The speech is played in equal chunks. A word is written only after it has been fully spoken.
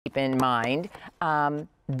keep in mind.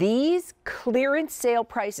 These clearance sale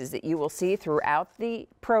prices that you will see throughout the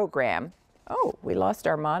program. Oh, we lost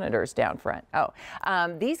our monitors down front. Oh,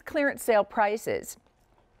 these clearance sale prices,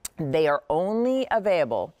 they are only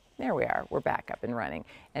available. There we are. We're back up and running.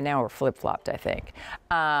 And now we're flip-flopped, I think.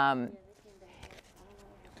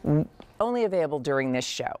 Only available during this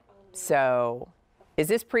show. So is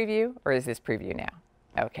this preview or is this preview now?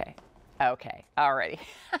 Okay. Okay. All righty.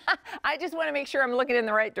 I just want to make sure I'm looking in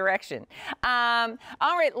the right direction. All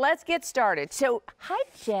right, let's get started. So, hi,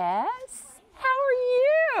 Jess. How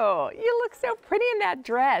are you? You look so pretty in that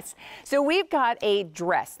dress. So we've got a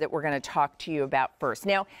dress that we're going to talk to you about first.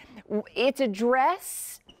 Now, it's a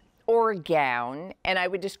dress or a gown, and I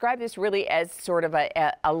would describe this really as sort of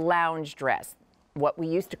a lounge dress, what we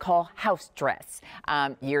used to call house dress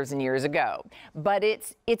years and years ago. But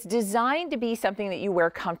it's designed to be something that you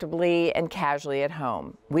wear comfortably and casually at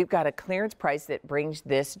home. We've got a clearance price that brings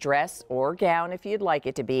this dress or gown, if you'd like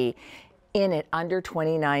it to be, in at under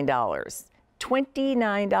 $29.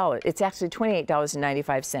 $29. It's actually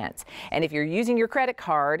 $28.95. And if you're using your credit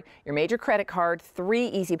card, your major credit card, 3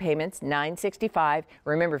 easy payments, $9.65.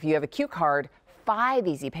 Remember, if you have a Q card, 5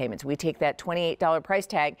 easy payments. We take that $28 price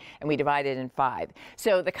tag and we divide it in 5.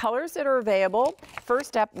 So the colors that are available,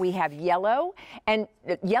 first up we have yellow, and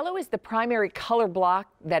yellow is the primary color block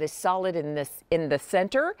that is solid in the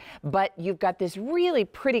center, but you've got this really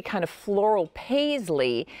pretty kind of floral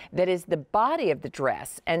paisley that is the body of the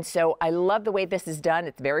dress. And so I love the way this is done.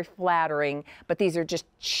 It's very flattering, but these are just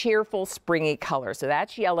cheerful, springy colors. So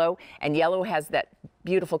that's yellow, and yellow has that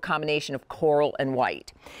beautiful combination of coral and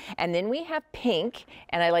white. And then we have pink,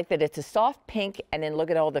 and I like that it's a soft pink, and then look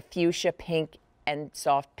at all the fuchsia pink and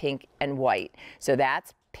soft pink and white. So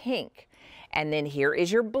that's pink. And then here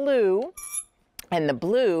is your blue. And the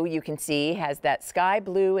blue, you can see, has that sky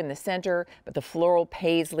blue in the center, but the floral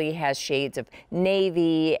paisley has shades of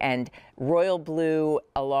navy and royal blue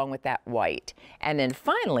along with that white. And then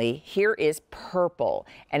finally, here is purple,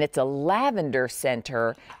 and it's a lavender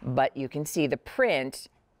center, but you can see the print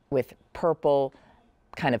with purple,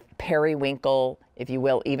 kind of periwinkle, if you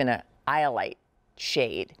will, even a iolite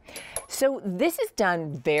shade. So this is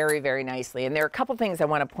done very, very nicely, and there are a couple things I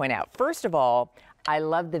want to point out. First of all, I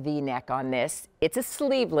love the V-neck on this. It's a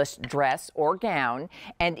sleeveless dress or gown,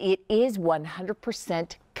 and it is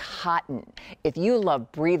 100% cotton. If you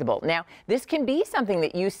love breathable. Now, this can be something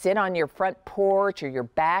that you sit on your front porch or your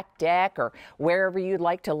back deck or wherever you'd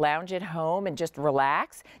like to lounge at home and just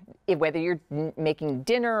relax. Whether you're making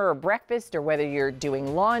dinner or breakfast or whether you're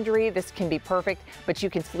doing laundry, this can be perfect, but you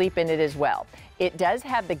can sleep in it as well. It does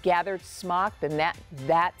have the gathered smock, and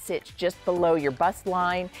that sits just below your bust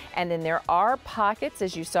line. And then there are pockets,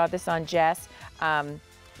 as you saw this on Jess,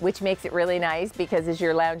 which makes it really nice because as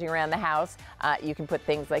you're lounging around the house, you can put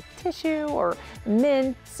things like tissue or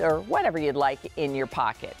mints or whatever you'd like in your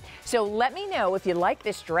pocket. So let me know if you like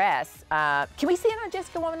this dress. Can we see it on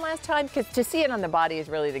Jessica one last time? Because to see it on the body is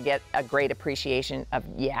really to get a great appreciation of,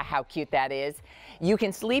 yeah, how cute that is. You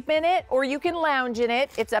can sleep in it or you can lounge in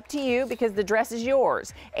it. It's up to you because the dress is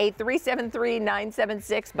yours.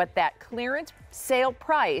 8373976, but that clearance sale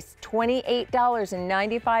price,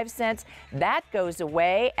 $28.95, that goes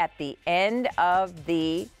away at the end of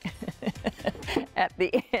the at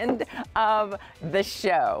the end of the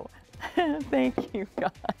show. Thank you,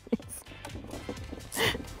 guys.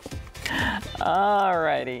 All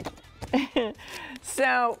righty.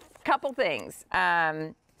 So, couple things.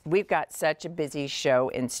 We've got such a busy show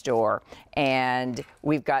in store, and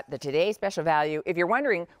we've got the Today Special Value. If you're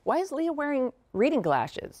wondering, why is Leah wearing reading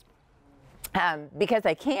glasses? Because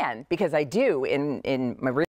I can, because I do in my